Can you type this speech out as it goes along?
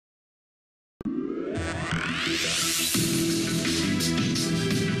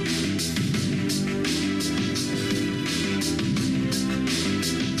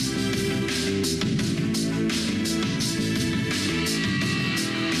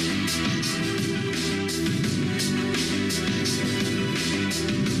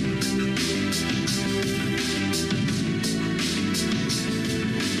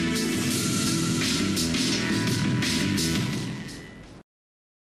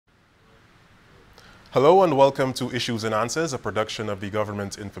Hello and welcome to Issues and Answers, a production of the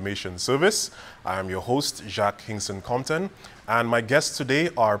Government Information Service. I am your host, Jacques Hinkson-Compton, and my guests today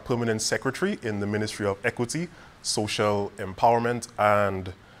are Permanent Secretary in the Ministry of Equity, Social Empowerment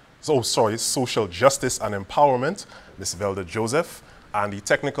and, Social Justice and Empowerment, Ms. Velda Joseph, and the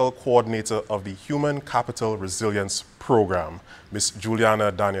Technical Coordinator of the Human Capital Resilience Program, Ms.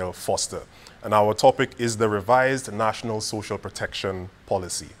 Juliana Daniel-Foster. And our topic is the revised National Social Protection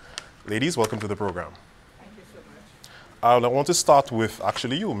Policy. Ladies, welcome to the program. Thank you so much. I want to start with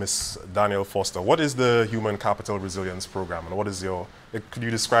actually you, Ms. Daniel-Foster. What is the Human Capital Resilience Program, and what is could you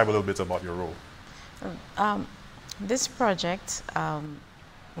describe a little bit about your role? This project,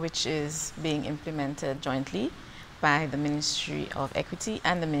 which is being implemented jointly by the Ministry of Equity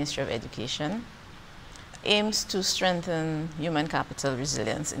and the Ministry of Education, aims to strengthen human capital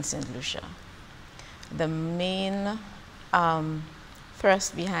resilience in St. Lucia. The main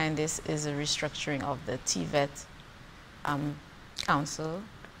thrust behind this is a restructuring of the TVET Council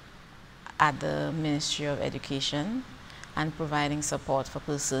at the Ministry of Education and providing support for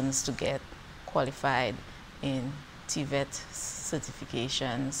persons to get qualified in TVET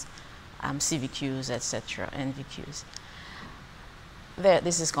certifications, CVQs, etc., NVQs.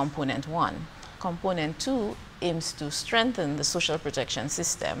 This is component one. Component two aims to strengthen the social protection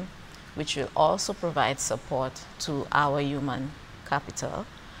system, which will also provide support to our human capital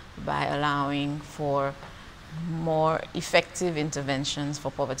by allowing for more effective interventions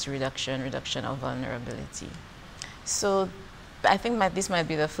for poverty reduction, reduction of vulnerability. So I think this might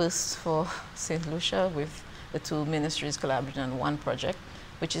be the first for St. Lucia, with the two ministries collaborating on one project,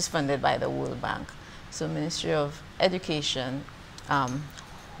 which is funded by the World Bank. So Ministry of Education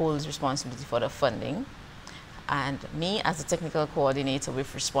holds responsibility for the funding, and me as a technical coordinator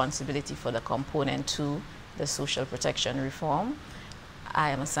with responsibility for the component two, the social protection reform,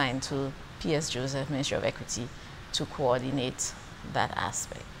 I am assigned to PS Joseph, Ministry of Equity, to coordinate that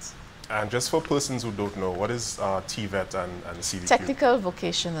aspect. And just for persons who don't know, what is TVET and CVQ? Technical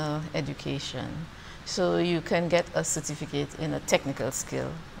vocational education. So you can get a certificate in a technical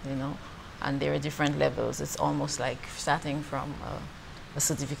skill, and there are different levels. It's almost like starting from a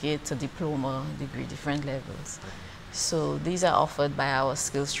certificate to diploma, degree, different levels. So these are offered by our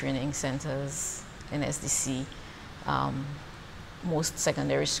skills training centers in SDC. Most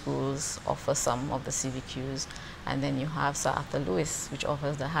secondary schools offer some of the CVQs, and then you have Sir Arthur Lewis, which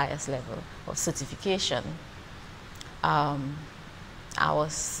offers the highest level of certification. Our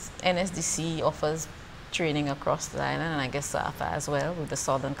NSDC offers training across the island, and I guess Sir Arthur as well with the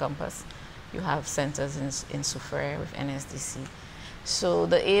Southern Campus. You have centers in Soufriere with NSDC. So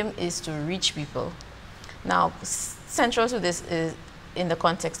the aim is to reach people. Now, central to this is, in the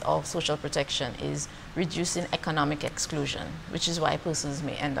context of social protection, is reducing economic exclusion, which is why persons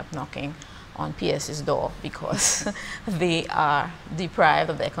may end up knocking on PS's door, because they are deprived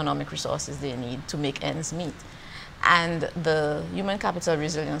of the economic resources they need to make ends meet. And the Human Capital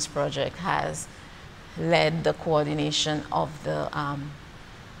Resilience Project has led the coordination of the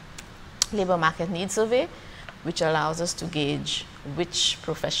labor market needs survey, which allows us to gauge which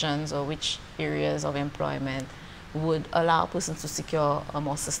professions or which areas of employment would allow persons to secure a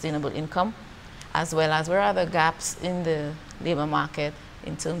more sustainable income, as well as where are the gaps in the labor market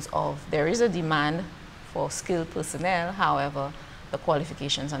in terms of there is a demand for skilled personnel, however, the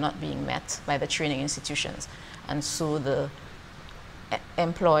qualifications are not being met by the training institutions. And so the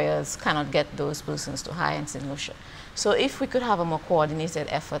employers cannot get those persons to hire in St. Lucia. So if we could have a more coordinated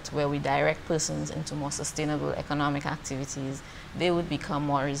effort where we direct persons into more sustainable economic activities, they would become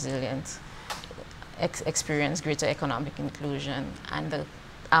more resilient, experience greater economic inclusion, and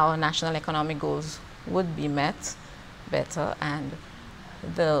our national economic goals would be met better, and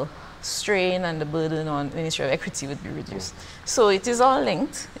the strain and the burden on Ministry of Equity would be reduced. So it is all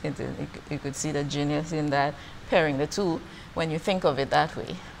linked. You could see the genius in that, pairing the two when you think of it that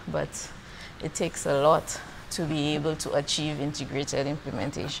way. But it takes a lot to be able to achieve integrated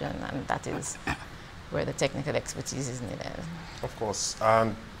implementation, and that is where the technical expertise is needed. Of course.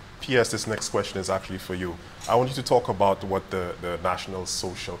 And PS, this next question is actually for you. I want you to talk about what the National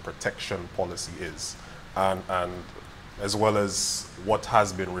Social Protection Policy is, and as well as what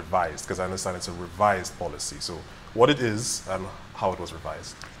has been revised, because I understand it's a revised policy. So what it is and how it was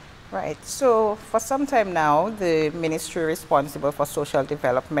revised. Right. So for some time now, the ministry responsible for social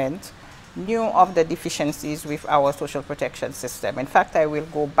development knew of the deficiencies with our social protection system. In fact, I will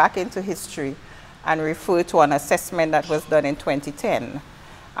go back into history and refer to an assessment that was done in 2010.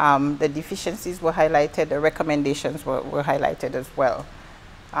 The deficiencies were highlighted, the recommendations were highlighted as well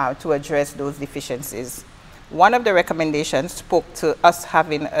to address those deficiencies. One of the recommendations spoke to us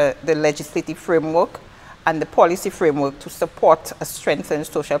having the legislative framework and the policy framework to support a strengthened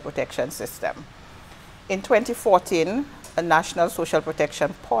social protection system. In 2014, a national social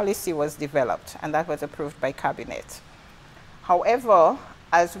protection policy was developed, and that was approved by Cabinet. However,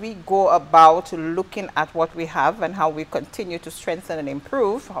 as we go about looking at what we have and how we continue to strengthen and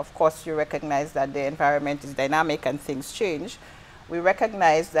improve, of course you recognize that the environment is dynamic and things change. We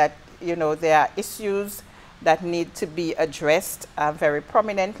recognize that, you know, there are issues that need to be addressed very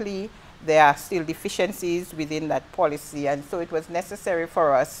prominently. There are still deficiencies within that policy, and so it was necessary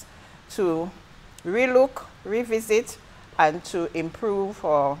for us to relook, revisit, and to improve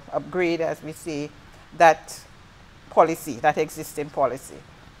or upgrade, as we say, that policy, that existing policy.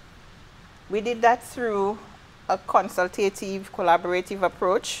 We did that through a consultative, collaborative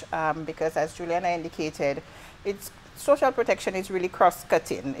approach, because as Juliana indicated, social protection is really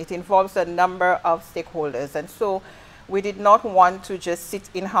cross-cutting. It involves a number of stakeholders, and so we did not want to just sit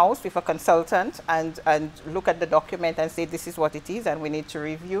in-house with a consultant and look at the document and say this is what it is and we need to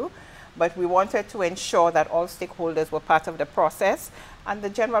review. But we wanted to ensure that all stakeholders were part of the process and the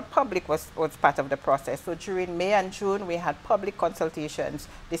general public was part of the process. So during May and June, we had public consultations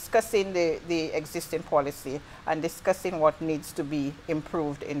discussing the existing policy and discussing what needs to be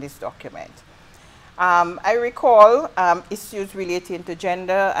improved in this document. I recall issues relating to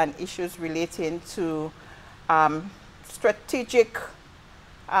gender and issues relating to strategic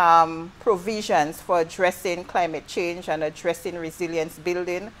provisions for addressing climate change and addressing resilience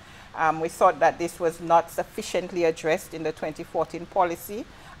building. We thought that this was not sufficiently addressed in the 2014 policy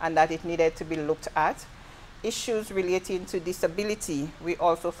and that it needed to be looked at. Issues relating to disability, we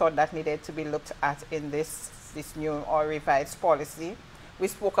also thought that needed to be looked at in this new or revised policy. We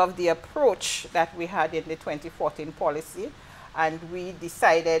spoke of the approach that we had in the 2014 policy, and we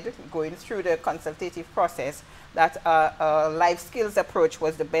decided, going through the consultative process, that a life skills approach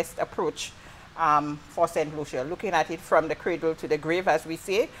was the best approach for St. Lucia, looking at it from the cradle to the grave, as we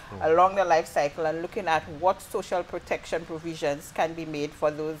say, along the life cycle, and looking at what social protection provisions can be made for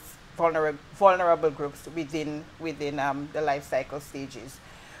those vulnerable groups within the life cycle stages.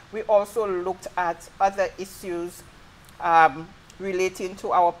 We also looked at other issues relating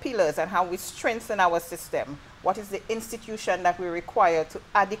to our pillars and how we strengthen our system. What is the institution that we require to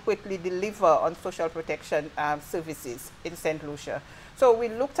adequately deliver on social protection services in St. Lucia? So we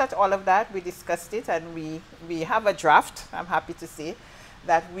looked at all of that, we discussed it, and we have a draft, I'm happy to say,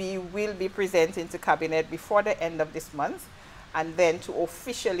 that we will be presenting to Cabinet before the end of this month, and then to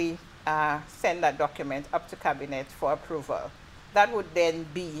officially send that document up to Cabinet for approval. That would then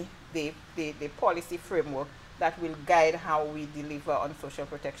be the policy framework that will guide how we deliver on social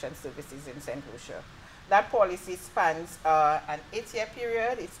protection services in St. Lucia. That policy spans an 8-year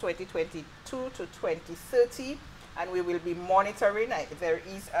period. It's 2022 to 2030, and we will be monitoring. There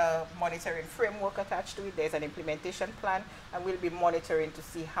is a monitoring framework attached to it. There's an implementation plan, and we'll be monitoring to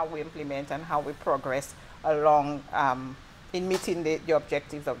see how we implement and how we progress along in meeting the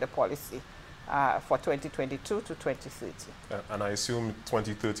objectives of the policy for 2022 to 2030. And I assume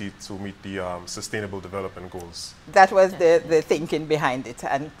 2030 to meet the Sustainable Development Goals. That was the thinking behind it.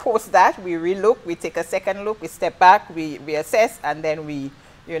 And post that, we relook, we take a second look, we step back, we assess, and then we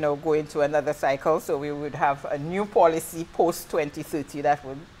go into another cycle. So we would have a new policy post 2030 that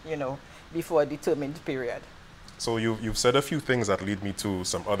would be for a determined period. So you've said a few things that lead me to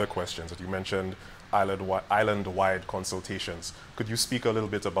some other questions that you mentioned. Island-wide consultations. Could you speak a little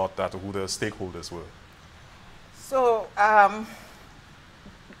bit about that, or who the stakeholders were? So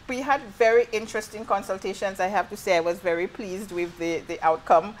we had very interesting consultations. I have to say I was very pleased with the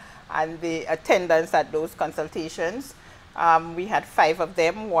outcome and the attendance at those consultations. We had 5 of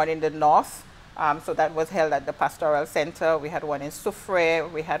them, one in the north, so that was held at the Pastoral Center. We had one in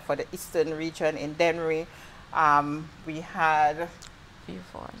Soufrière. We had for the eastern region in Dennery. We had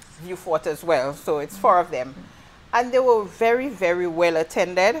Vieux Fort as well, so it's 4 of them. And they were very, very well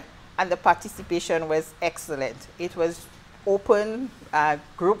attended, and the participation was excellent. It was open,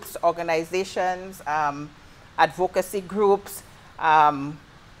 groups, organizations, advocacy groups,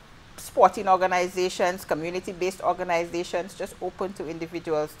 sporting organizations, community-based organizations, just open to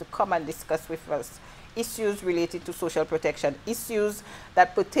individuals to come and discuss with us issues related to social protection, issues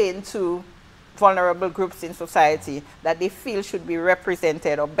that pertain to vulnerable groups in society that they feel should be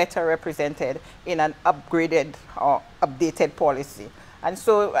represented or better represented in an upgraded or updated policy. And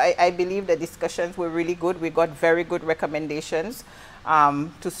so I believe the discussions were really good. We got very good recommendations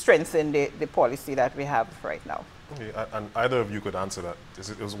to strengthen the policy that we have right now. Okay, and either of you could answer that.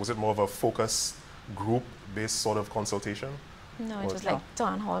 Was it more of a focus group-based sort of consultation? No, it was like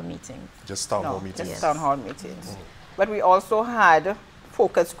town hall meetings. Just town hall meetings? Just town hall meetings. But we also had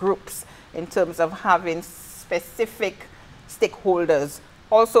focus groups in terms of having specific stakeholders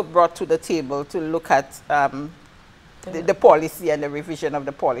also brought to the table to look at the policy and the revision of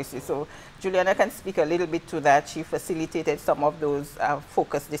the policy. So Juliana can speak a little bit to that. She facilitated some of those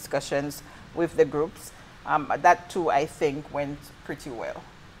focus discussions with the groups. That too, I think, went pretty well.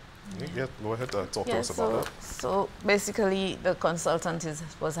 Yeah, go ahead, talk to us about that. So basically, the consultant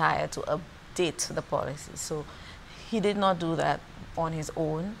was hired to update the policy. So he did not do that on his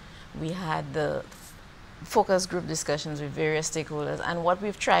own. We had the focus group discussions with various stakeholders, and what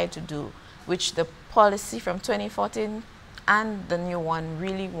we've tried to do, which the policy from 2014 and the new one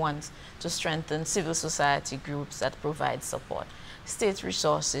really wants to strengthen civil society groups that provide support. State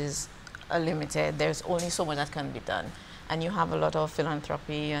resources are limited. There's only so much that can be done. And you have a lot of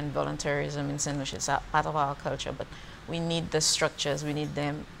philanthropy and volunteerism in St. Lucia. It's part of our culture, but we need the structures. We need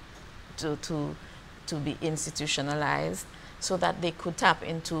them to be institutionalized so that they could tap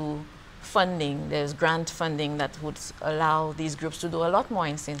into funding. There's grant funding that would allow these groups to do a lot more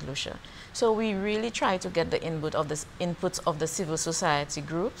in St. Lucia. So we really try to get the inputs of the civil society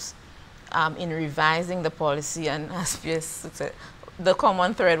groups in revising the policy. And as Pierce said, the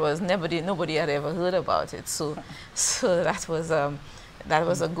common thread was nobody had ever heard about it. So that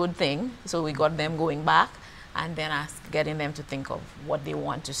was a good thing. So we got them going back and then getting them to think of what they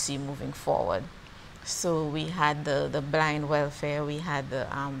want to see moving forward. So we had the blind welfare, we had the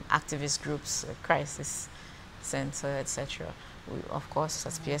activist groups, crisis center, etc. Of course,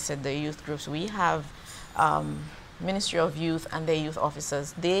 as Pierre said, the youth groups. We have Ministry of Youth and their youth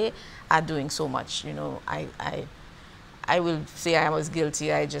officers. They are doing so much. You know, I will say I was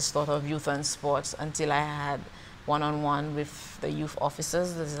guilty. I just thought of youth and sports until I had one-on-one with the youth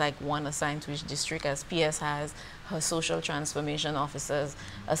officers. There's like one assigned to each district, as PS has her social transformation officers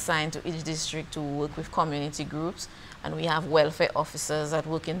assigned to each district to work with community groups. And we have welfare officers that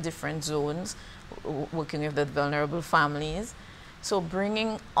work in different zones, working with the vulnerable families. So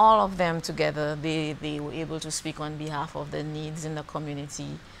bringing all of them together, they were able to speak on behalf of the needs in the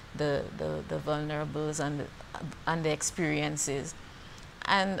community, the vulnerables and the experiences.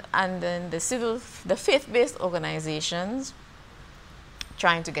 And then the faith-based organizations,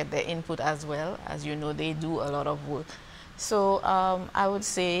 trying to get their input as well. As you know, they do a lot of work. So I would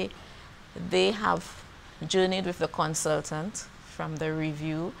say they have journeyed with the consultant from the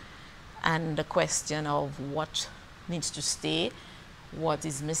review and the question of what needs to stay, what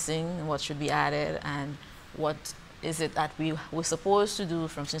is missing, what should be added, and what is it that we were supposed to do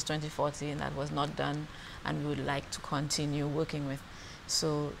since 2014 that was not done and we would like to continue working with.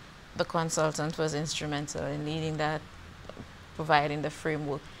 So the consultant was instrumental in leading that, providing the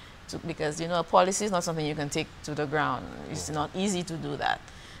framework, because you know, a policy is not something you can take to the ground. It's not easy to do that.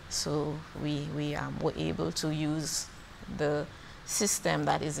 So we were able to use the system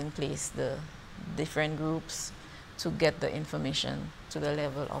that is in place, the different groups, to get the information to the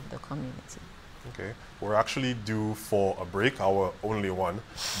level of the community. Okay, we're actually due for a break, our only one.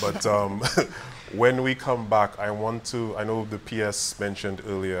 But when we come back, I know the PS mentioned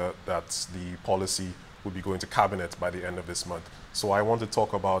earlier that the policy will be going to cabinet by the end of this month. So I want to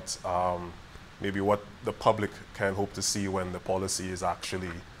talk about maybe what the public can hope to see when the policy is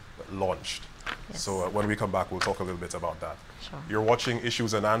actually launched. Yes. So when we come back, we'll talk a little bit about that. Sure. You're watching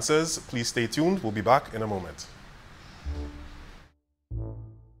Issues and Answers. Please stay tuned. We'll be back in a moment.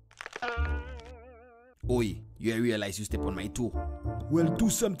 Oi, you realize you step on my toe? Well, do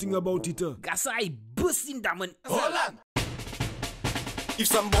something about it. Gasa, I bust in that man. Hold on. If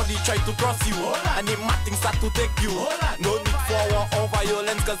somebody try to cross you, and the matting start to take you, no need for war or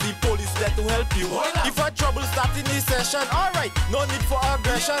violence, cause the police there to help you. If a trouble start in this session, alright, no need for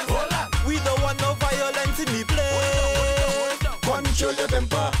aggression. We don't want no violence in the place. Control your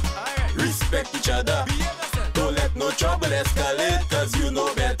temper, respect each other. Don't let no trouble escalate, cause you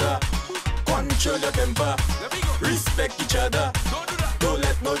know better. Control your temper, respect each other. Don't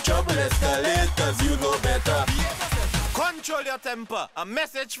let no trouble escalate, cause you know better. Control your temper. A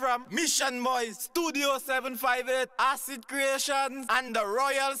message from Mission Boys, Studio 758, Acid Creations, and the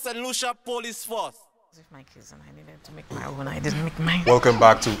Royal St. Lucia Police Force. With my kids and I needed to make my own. I didn't make mine. Welcome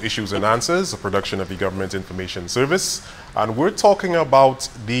back to Issues and Answers, a production of the Government Information Service. And we're talking about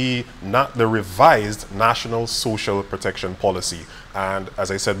the revised National Social Protection Policy. And as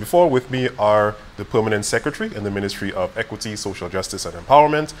I said before, with me are the Permanent Secretary in the Ministry of Equity, Social Justice and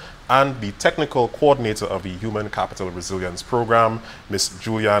Empowerment, and the Technical Coordinator of the Human Capital Resilience Program, Ms.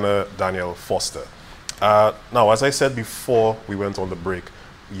 Juliana Daniel-Foster. Now, as I said before we went on the break,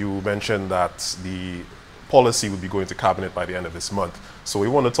 you mentioned that the policy will be going to cabinet by the end of this month. So we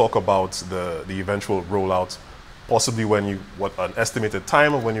want to talk about the eventual rollout, possibly what an estimated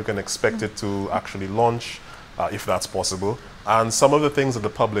time of when you can expect it to actually launch, if that's possible, and some of the things that the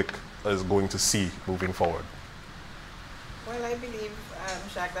public is going to see moving forward. Well, I believe,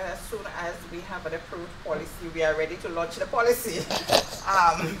 Jacques, that as soon as we have an approved policy, we are ready to launch the policy.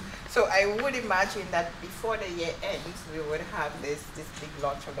 So I would imagine that before the year ends, we would have this big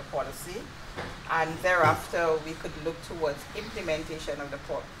launch of the policy. And thereafter, we could look towards implementation of the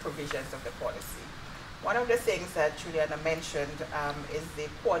provisions of the policy. One of the things that Juliana mentioned is the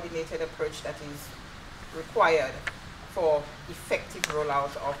coordinated approach that is required for effective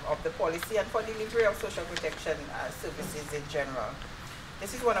rollout of the policy and for delivery of social protection services in general.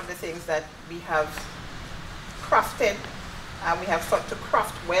 This is one of the things that we have crafted. We have sought to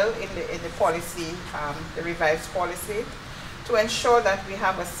craft well in the policy, the revised policy, to ensure that we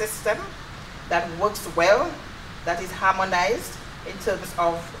have a system that works well, that is harmonized in terms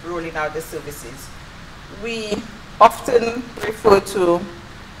of rolling out the services. We often refer to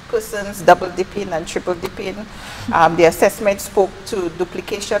persons double dipping and triple dipping. The assessment spoke to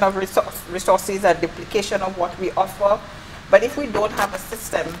duplication of resources and duplication of what we offer. But if we don't have a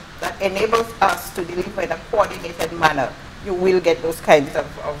system that enables us to deliver in a coordinated manner, you will get those kinds of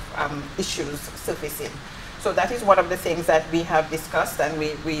issues surfacing. So that is one of the things that we have discussed, and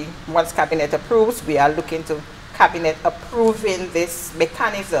we once Cabinet approves, we are looking to Cabinet approving this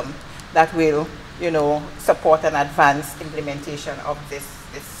mechanism that will, support and advance implementation of this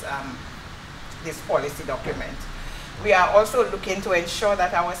policy document. We are also looking to ensure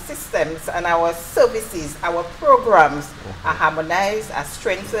that our systems and our services, our programs are harmonized, are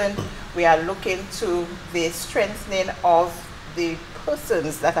strengthened. We are looking to the strengthening of the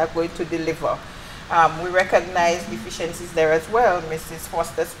persons that are going to deliver. We recognize deficiencies there as well. Mrs.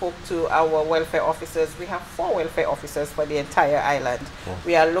 Foster spoke to our welfare officers. We have 4 welfare officers for the entire island.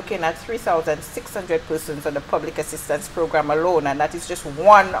 We are looking at 3,600 persons on the public assistance program alone, and that is just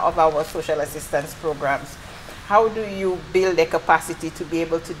one of our social assistance programs. How do you build a capacity to be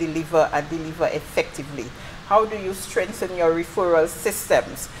able to deliver and deliver effectively? How do you strengthen your referral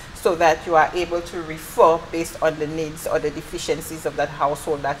systems so that you are able to refer based on the needs or the deficiencies of that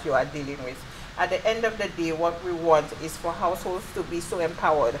household that you are dealing with? At the end of the day, what we want is for households to be so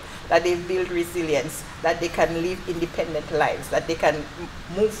empowered that they build resilience, that they can live independent lives, that they can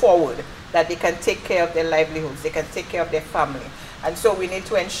move forward, that they can take care of their livelihoods, they can take care of their family. And so we need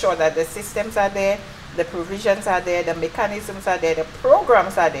to ensure that the systems are there, the provisions are there, the mechanisms are there, the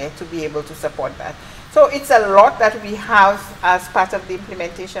programs are there to be able to support that. So it's a lot that we have as part of the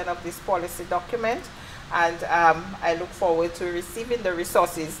implementation of this policy document. And I look forward to receiving the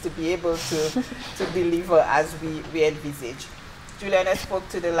resources to be able to deliver as we envisage. Juliana spoke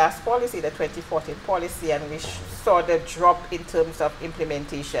to the last policy, the 2014 policy, and we saw the drop in terms of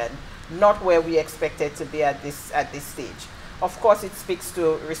implementation, not where we expected to be at this stage. Of course, it speaks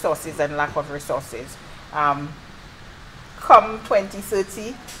to resources and lack of resources. Come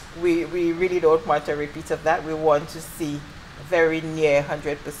 2030, we really don't want a repeat of that. We want to see very near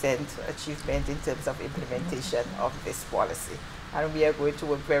 100% achievement in terms of implementation of this policy. And we are going to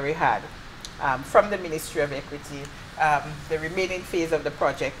work very hard from the Ministry of Equity, the remaining phase of the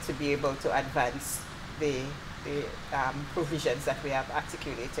project, to be able to advance the provisions that we have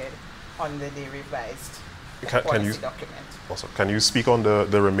articulated under the revised policy document. Also, can you speak on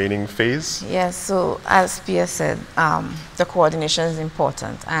the remaining phase? Yes, so as Pia said, the coordination is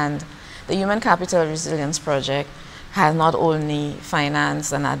important, and the Human Capital Resilience Project has not only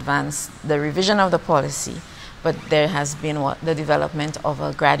financed and advanced the revision of the policy, but there has been the development of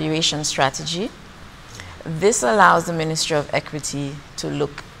a graduation strategy. This allows the Ministry of Equity to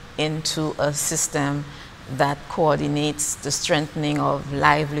look into a system that coordinates the strengthening of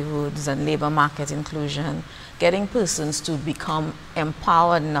livelihoods and labor market inclusion, getting persons to become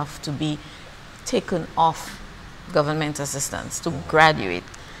empowered enough to be taken off government assistance, to graduate.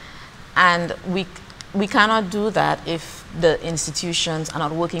 And we cannot do that if the institutions are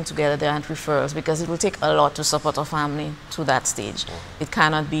not working together, there aren't referrals, because it will take a lot to support a family to that stage. It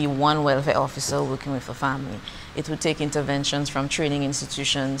cannot be one welfare officer working with a family. It will take interventions from training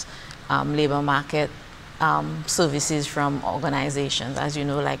institutions, labor market services from organizations. As you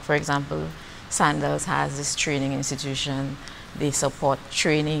know, like for example, Sandals has this training institution. They support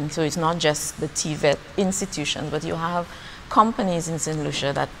training. So it's not just the TVET institutions, but you have companies in St.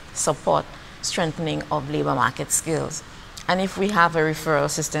 Lucia that support strengthening of labor market skills. And if we have a referral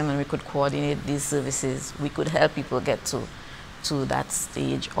system and we could coordinate these services, we could help people get to that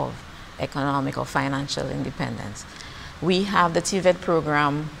stage of economic or financial independence. We have the TVET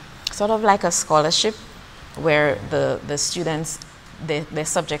program, sort of like a scholarship, where the students, their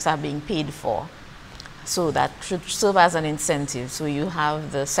subjects are being paid for. So that should serve as an incentive. So you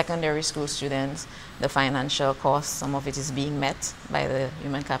have the secondary school students, the financial costs, some of it is being met by the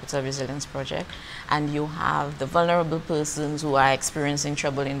Human Capital Resilience Project, and you have the vulnerable persons who are experiencing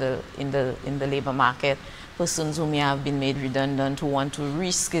trouble in the labor market, persons who may have been made redundant, who want to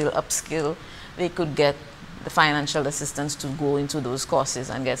reskill, upskill. They could get the financial assistance to go into those courses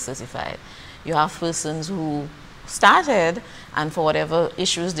and get certified. You have persons who started and for whatever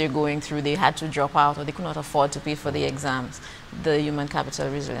issues they're going through, they had to drop out or they could not afford to pay for the exams. The Human Capital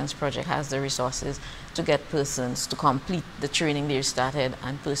Resilience Project has the resources to get persons to complete the training they started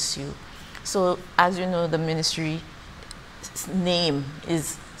and pursue. So as you know, the ministry's name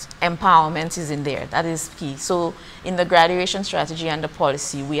is empowerment is in there. That is key. So in the graduation strategy and the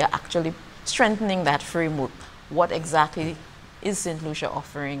policy, we are actually strengthening that framework. What exactly is St. Lucia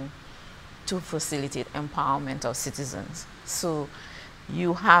offering to facilitate empowerment of citizens? So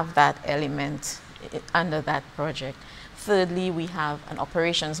you have that element under that project. Thirdly, we have an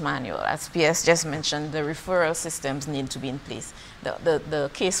operations manual. As PS just mentioned, the referral systems need to be in place. The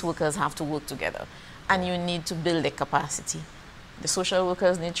caseworkers have to work together, and you need to build their capacity. The social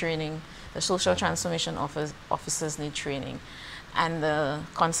workers need training, the social transformation officers need training, and the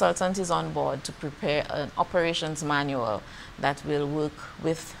consultant is on board to prepare an operations manual that will work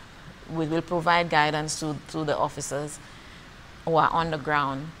with, will provide guidance to the officers who are on the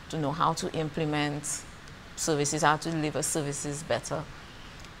ground to know how to implement services, how to deliver services better,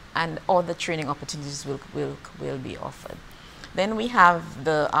 and all the training opportunities will be offered. Then we have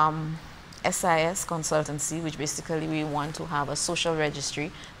the SIS consultancy, which basically we want to have a social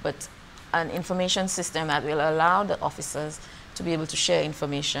registry, but an information system that will allow the officers to be able to share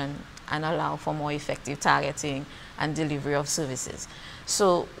information and allow for more effective targeting and delivery of services.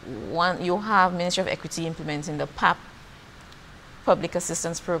 So you have Ministry of Equity implementing the PAP, Public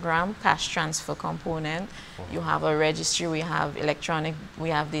Assistance Program, cash transfer component. You have a registry, we have electronic, we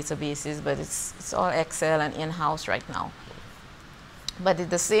have databases, but it's all Excel and in-house right now. But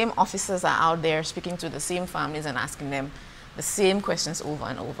the same officers are out there speaking to the same families and asking them the same questions over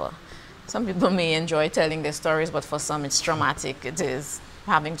and over. Some people may enjoy telling their stories, but for some it's traumatic. It is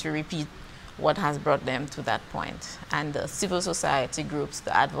having to repeat what has brought them to that point. And the civil society groups,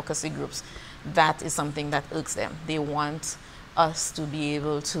 the advocacy groups, that is something that irks them. They want us to be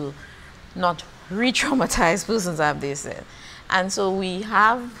able to not re-traumatize persons, as they said. And so we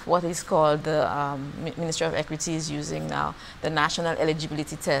have what is called the Ministry of Equity is using now, the National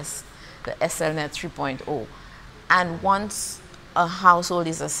Eligibility Test, the SLNet 3.0. And once a household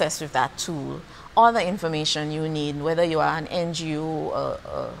is assessed with that tool, all the information you need, whether you are an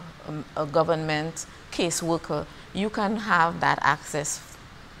NGO, a government caseworker, you can have that access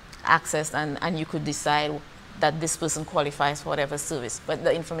and you could decide that this person qualifies for whatever service. But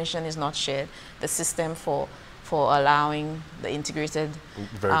the information is not shared. The system for allowing the integrated...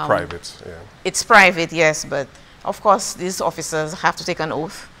 Very private, yeah. It's private, yes, but of course these officers have to take an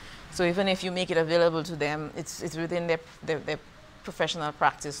oath. So even if you make it available to them, it's within their professional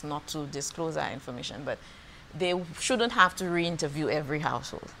practice not to disclose that information. But they shouldn't have to re-interview every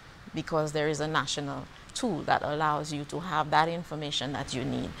household, because there is a national tool that allows you to have that information that you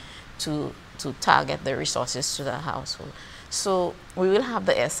need to target the resources to the household. So we will have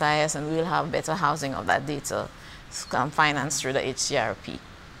the SIS and we will have better housing of that data financed through the HCRP.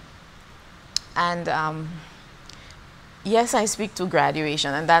 And yes, I speak to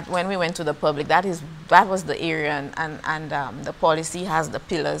graduation, and that when we went to the public, that was the area, and the policy has the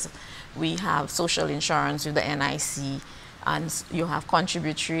pillars. We have social insurance with the NIC, and you have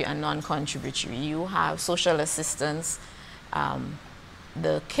contributory and non-contributory. You have social assistance,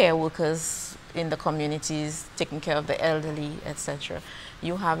 the care workers in the communities taking care of the elderly, etc.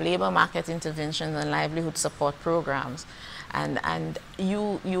 You have labor market interventions and livelihood support programs. And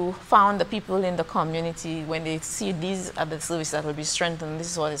you found the people in the community, when they see these are the services that will be strengthened,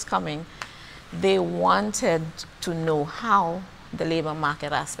 this is what is coming, they wanted to know how the labor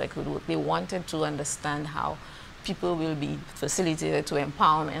market aspect would work. They wanted to understand how people will be facilitated to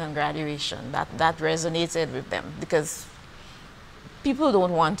empowerment and graduation. That resonated with them, because people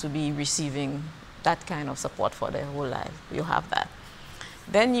don't want to be receiving that kind of support for their whole life. You have that.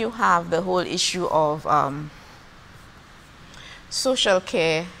 Then you have the whole issue of social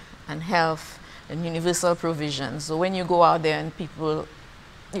care and health and universal provision. So when you go out there and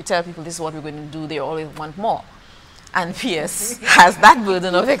you tell people this is what we're going to do, they always want more. And PS has that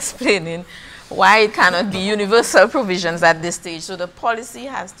burden of explaining why it cannot be universal provisions at this stage. So the policy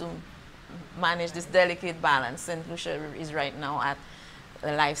has to manage this delicate balance. St. Lucia is right now at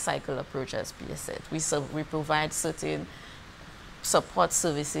a life cycle approach, as PS said. We provide certain support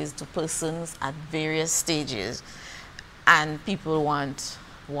services to persons at various stages, and people want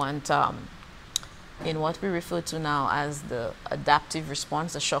in what we refer to now as the adaptive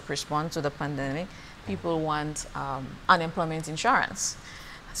response, the shock response to the pandemic, people want unemployment insurance.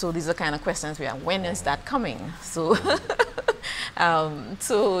 So these are kind of questions we have. When is that coming? So,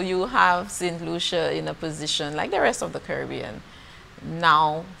 so you have St. Lucia in a position like the rest of the Caribbean,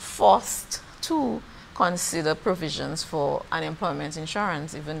 now forced to consider provisions for unemployment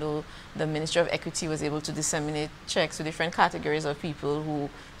insurance, even though the Ministry of Equity was able to disseminate checks to different categories of people who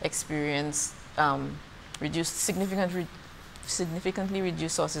experience significantly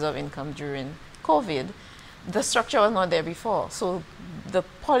reduced sources of income during COVID. The structure was not there before. So the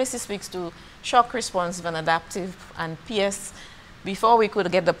policy speaks to shock responsive and adaptive, and PS, before we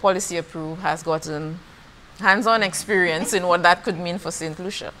could get the policy approved, has gotten hands-on experience in what that could mean for St.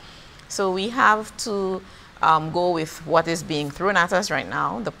 Lucia. So we have to go with what is being thrown at us right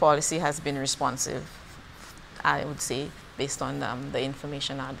now. The policy has been responsive, I would say, based on the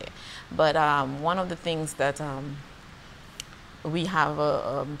information out there. But one of the things that we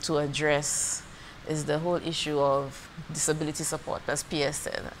have to address is the whole issue of disability support, as PS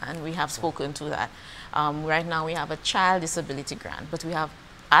said, and we have spoken to that. Right now we have a child disability grant, but we have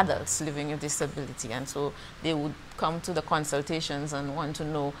adults living with disability, and so they would come to the consultations and want to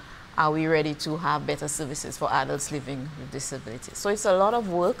know, are we ready to have better services for adults living with disabilities? So it's a lot of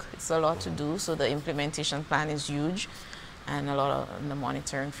work, it's a lot to do, so the implementation plan is huge, and a lot of the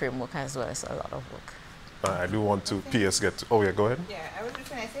monitoring framework as well is a lot of work. I do want to PS get to, oh yeah, go ahead. Yeah, I was just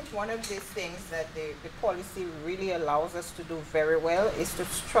saying, I think one of these things that the policy really allows us to do very well is to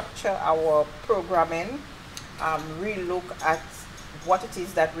structure our programming, re-look at what it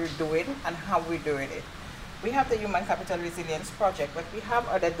is that we're doing and how we're doing it. We have the Human Capital Resilience Project, but we have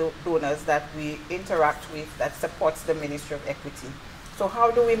other donors that we interact with that supports the Ministry of Equity. So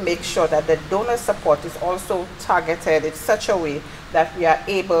how do we make sure that the donor support is also targeted in such a way that we are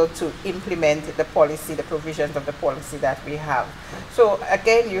able to implement the policy, the provisions of the policy that we have? So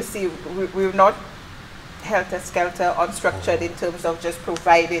again, you see, we're not helter-skelter, unstructured in terms of just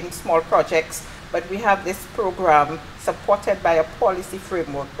providing small projects, but we have this program supported by a policy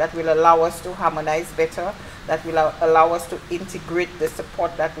framework that will allow us to harmonize better, that will allow us to integrate the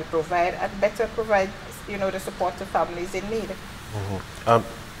support that we provide and better provide, you know, the support to families in need.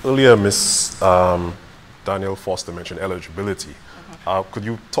 Earlier, Ms. Daniel-Foster mentioned eligibility. Could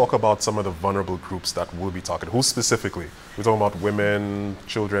you talk about some of the vulnerable groups that will be targeted? Who specifically? We're talking about women,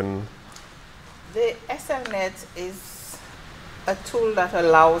 children? The SLNet is a tool that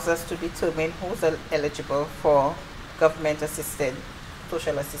allows us to determine who's eligible for government-assisted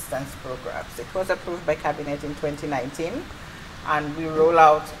social assistance programs. It was approved by Cabinet in 2019, and we roll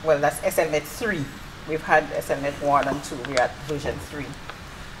out, well, that's SLNet 3. We've had SLNet 1 and 2, we're at version 3.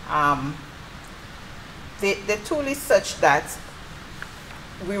 The tool is such that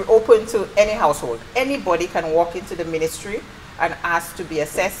we're open to any household. Anybody can walk into the ministry and ask to be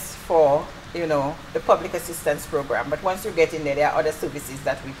assessed for, you know, the public assistance program. But once you get in there, there are other services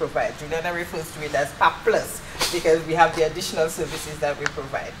that we provide. Juliana refers to it as PAP Plus, because we have the additional services that we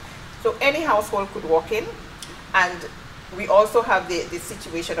provide. So any household could walk in, and we also have the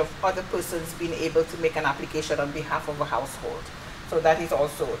situation of other persons being able to make an application on behalf of a household. So that is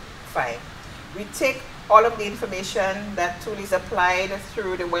also fine. We take all of the information, that tool is applied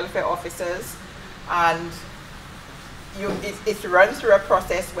through the welfare officers, and it's run through a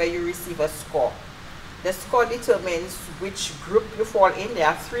process where you receive a score. The score determines which group you fall in. There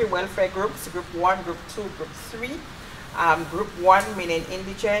are 3 welfare groups, group 1, group 2, group 3. Group 1 meaning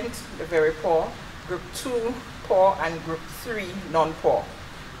indigent, the very poor. Group 2, poor, and group 3, non-poor.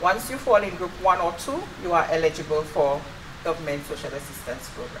 Once you fall in group 1 or 2, you are eligible for government social assistance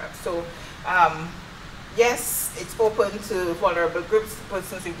programs. So yes, it's open to vulnerable groups,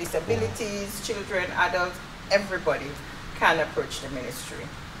 persons with disabilities, children, adults, everybody can approach the ministry.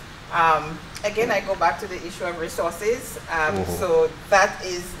 Again, I go back to the issue of resources. So that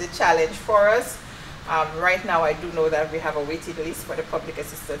is the challenge for us. Right now, I do know that we have a waiting list for the public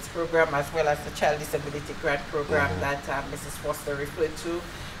assistance program as well as the child disability grant program that Mrs. Foster referred to.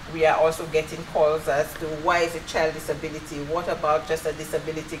 We are also getting calls as to why is it child disability? What about just a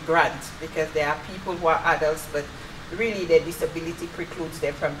disability grant? Because there are people who are adults, but really their disability precludes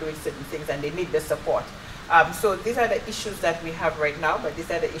them from doing certain things and they need the support. So these are the issues that we have right now, but these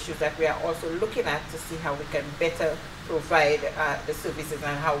are the issues that we are also looking at to see how we can better provide the services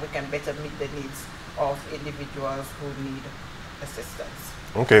and how we can better meet the needs of individuals who need assistance.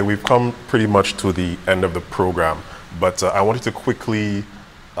 Okay, we've come pretty much to the end of the program, but I wanted to quickly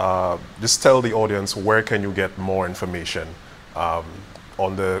just tell the audience where can you get more information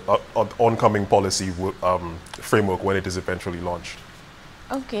on the oncoming policy framework when it is eventually launched.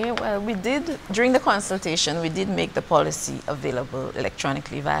 Okay, well, we did, during the consultation, we did make the policy available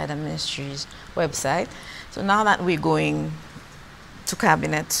electronically via the ministry's website. So now that we're going to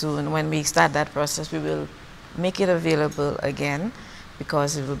cabinet soon, when we start that process, we will make it available again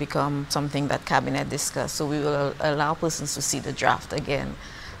because it will become something that cabinet discuss. So we will allow persons to see the draft again.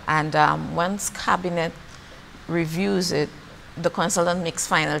 And once cabinet reviews it, the consultant makes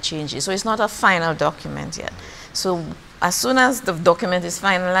final changes. So it's not a final document yet. So as soon as the document is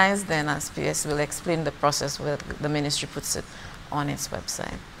finalized, then SPS will explain the process where the ministry puts it on its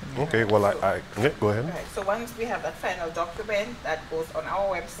website. Okay, well, yeah, go ahead. Right. So once we have that final document, that goes on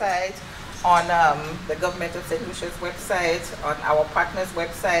our website, on the Government of St. Lucia's website, on our partners'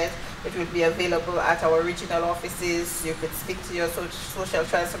 website. It will be available at our regional offices. You could speak to your social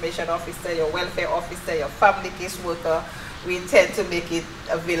transformation officer, your welfare officer, your family caseworker. We intend to make it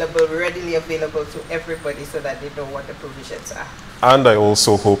available, readily available to everybody so that they know what the provisions are. And I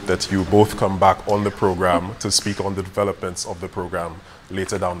also hope that you both come back on the program to speak on the developments of the program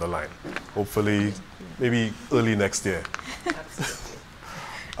later down the line. Hopefully, maybe early next year. Absolutely.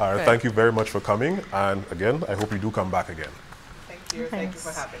 All right, thank you very much for coming. And again, I hope you do come back again. Thank you. Thank you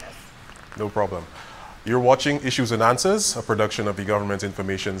for having us. No problem. You're watching Issues and Answers, a production of the Government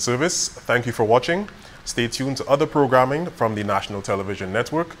Information Service. Thank you for watching. Stay tuned to other programming from the National Television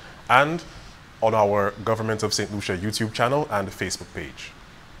Network and on our Government of St. Lucia YouTube channel and Facebook page.